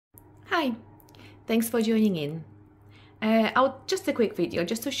Hi, thanks for joining in. Just a quick video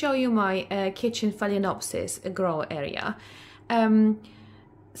just to show you my kitchen Phalaenopsis grow area.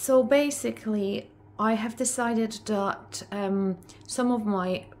 So basically I have decided that some of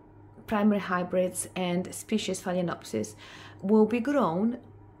my primary hybrids and species Phalaenopsis will be grown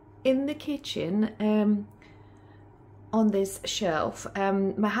in the kitchen on this shelf.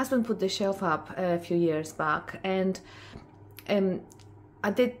 My husband put the shelf up a few years back, and I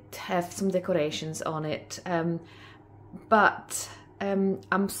did have some decorations on it, but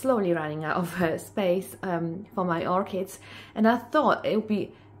I'm slowly running out of space for my orchids, and I thought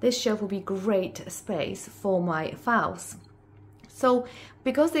this shelf would be great space for my phals. So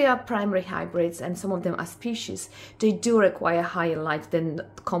because they are primary hybrids and some of them are species, they do require higher light than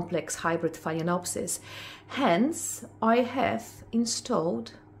complex hybrid Phalaenopsis. Hence, I have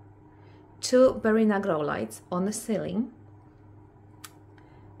installed two Barina grow lights on the ceiling,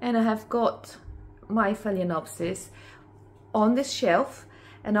 and I have got my Phalaenopsis on this shelf,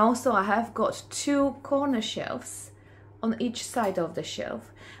 and also I have got two corner shelves on each side of the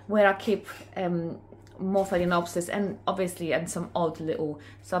shelf where I keep more Phalaenopsis and some odd little,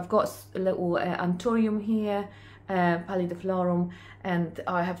 so I've got a little Anthurium here, Pallidiflorum, and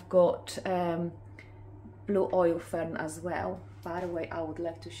I have got blue oil fern as well. By the way, I would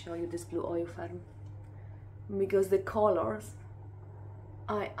like to show you this blue oil fern because the colors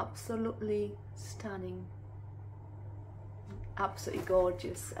are absolutely stunning, absolutely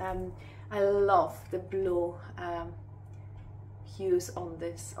gorgeous. I love the blue hues on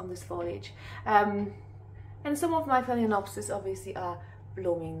this foliage, and some of my Phalaenopsis obviously are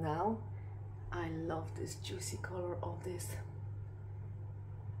blooming now. I love this juicy color of this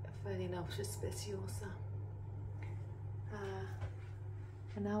Phalaenopsis speciosa.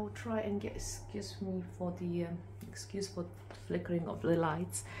 And I will try and get, excuse for flickering of the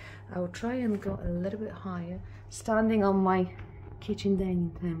lights. I will try and go a little bit higher, standing on my kitchen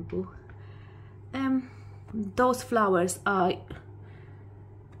dining table. Those flowers are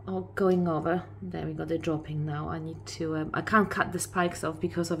going over. There we go, they're dropping now. I need to, I can't cut the spikes off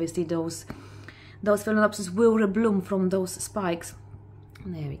because obviously those Phalaenopsis will rebloom from those spikes.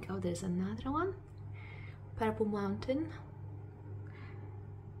 There we go, there's another one, Purple Mountain.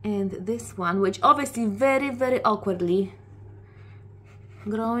 And this one, which obviously very awkwardly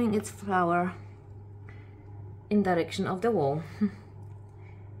growing its flower in direction of the wall. And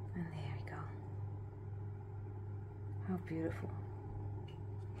there we go. How beautiful.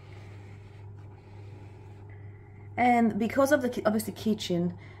 And because of the obviously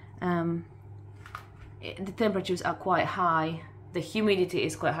kitchen, the temperatures are quite high. The humidity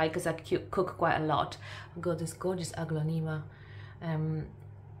is quite high because I cook quite a lot. I've got this gorgeous Aglaonema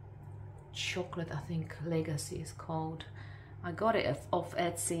chocolate, I think Legacy is called. I got it off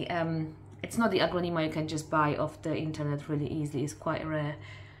Etsy. It's not the Aglaonema you can just buy off the internet really easily. It's quite rare.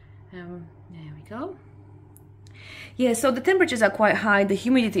 There we go. Yeah, so the temperatures are quite high. The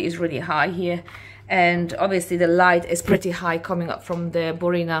humidity is really high here, and obviously the light is pretty high coming up from the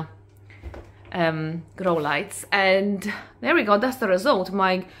Barina grow lights. And there we go, that's the result.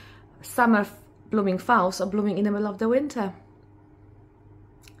 My summer blooming phals are blooming in the middle of the winter.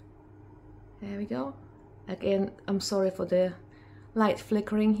 There we go. Again, I'm sorry for the light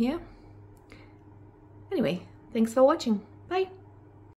flickering here. Anyway, thanks for watching. Bye.